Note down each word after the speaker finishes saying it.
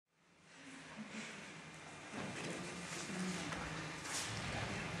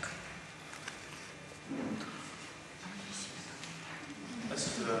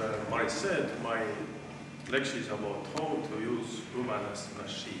said, my lecture is about how to use woman as a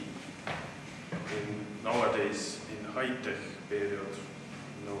machine nowadays in high-tech period,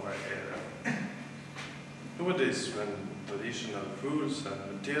 era. Nowadays, when traditional fuels and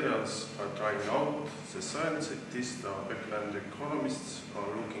materials are dying out, the scientists and economists are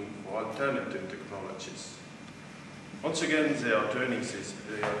looking for alternative technologies. Once again, they are turning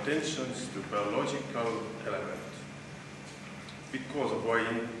their attentions to biological element. Because of why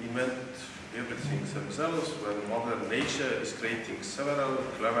invent everything themselves when Mother Nature is creating several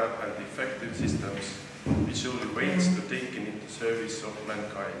clever and effective systems which only waits to take into service of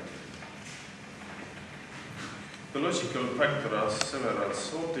mankind. Biological factors are several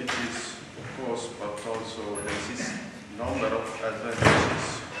shortages, of course, but also exist a number of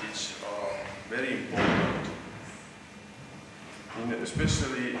advantages which are very important.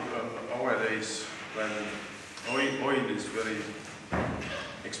 Especially nowadays when oil is very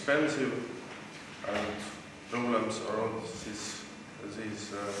expensive and problems around these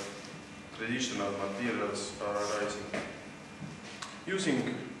traditional materials are arising.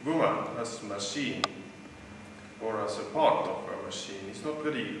 Using woman as a machine or as a part of a machine is not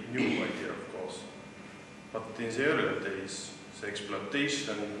very new idea, of course. But in the earlier days, the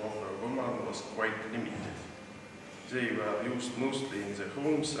exploitation of a woman was quite limited. They were used mostly in the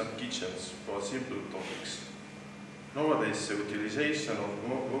homes and kitchens for simple topics. Nowadays, the utilization of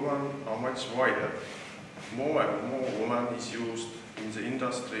women are much wider. More and more women is used in the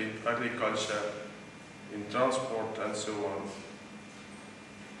industry, agriculture, in transport, and so on.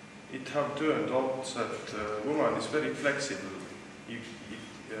 It have turned out that woman is very flexible,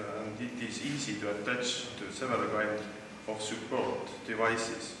 and it is easy to attach to several kinds of support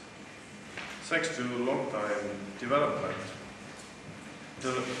devices. Thanks to long time developing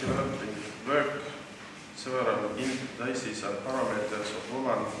work, several indices and parameters of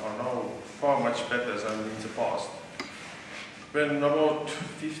women are now far much better than in the past. When about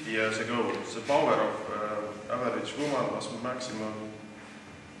 50 years ago, the power of average woman was maximum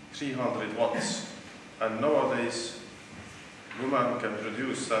 300 watts, and nowadays women can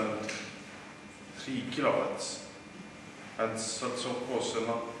produce 3 kilowatts, and that's of course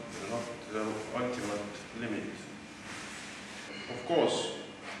not the ultimate limit. Of course,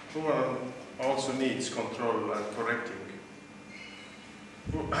 woman also needs control and correcting.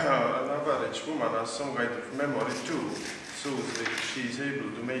 An average woman has some kind of memory too, so that she is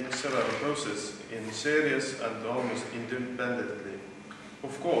able to make several processes in series and almost independently.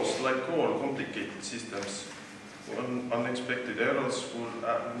 Of course, like all complicated systems, unexpected errors would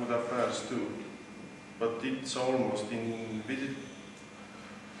occur too, but it's almost invisible.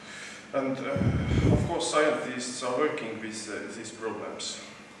 And of course, scientists are working with these problems.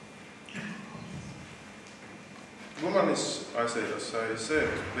 Woman is, as I said,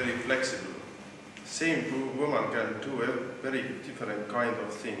 very flexible. Same woman can do a very different kind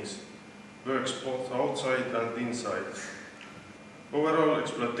of things, works both outside and inside. Overall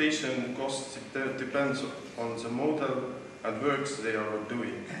exploitation costs depends on the model and works they are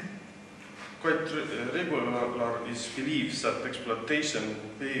doing. Quite regular is belief that exploitation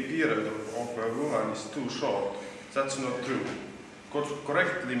period of a woman is too short. That's not true.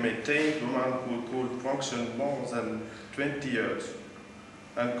 Correctly maintained woman could function more than 20 years.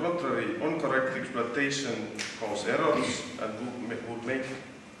 And contrary, incorrect exploitation causes errors and would make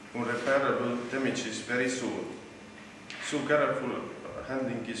irreparable damages very soon. So careful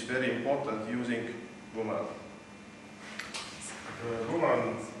handling is very important using woman.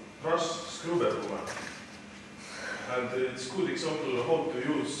 Woman brush scrubber woman. And it's a good example of how to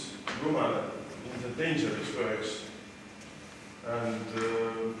use woman in the dangerous works. And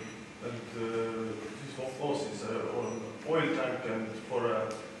this of course is an oil tank, and for a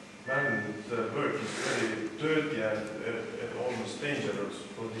man the work is very dirty and almost dangerous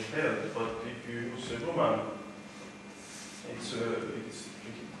for the health. But if you use a woman,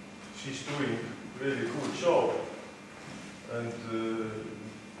 she's doing really good job, and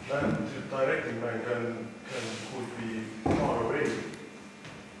directing man could be far away.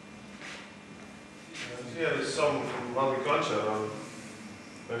 And here is some agricultural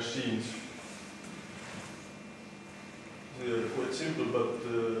machines. They're quite simple, but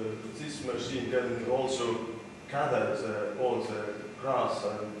this machine can also gather all the grass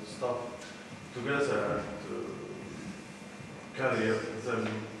and stuff together and carry them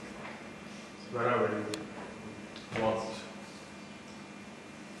wherever you want.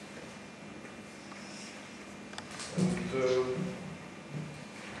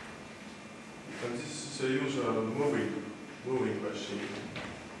 And this is a usual moving machine.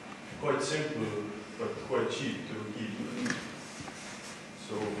 Quite simple, but quite cheap to keep.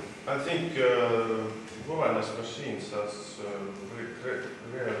 So I think governance machines has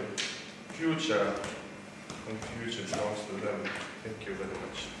real future, and future belongs to them.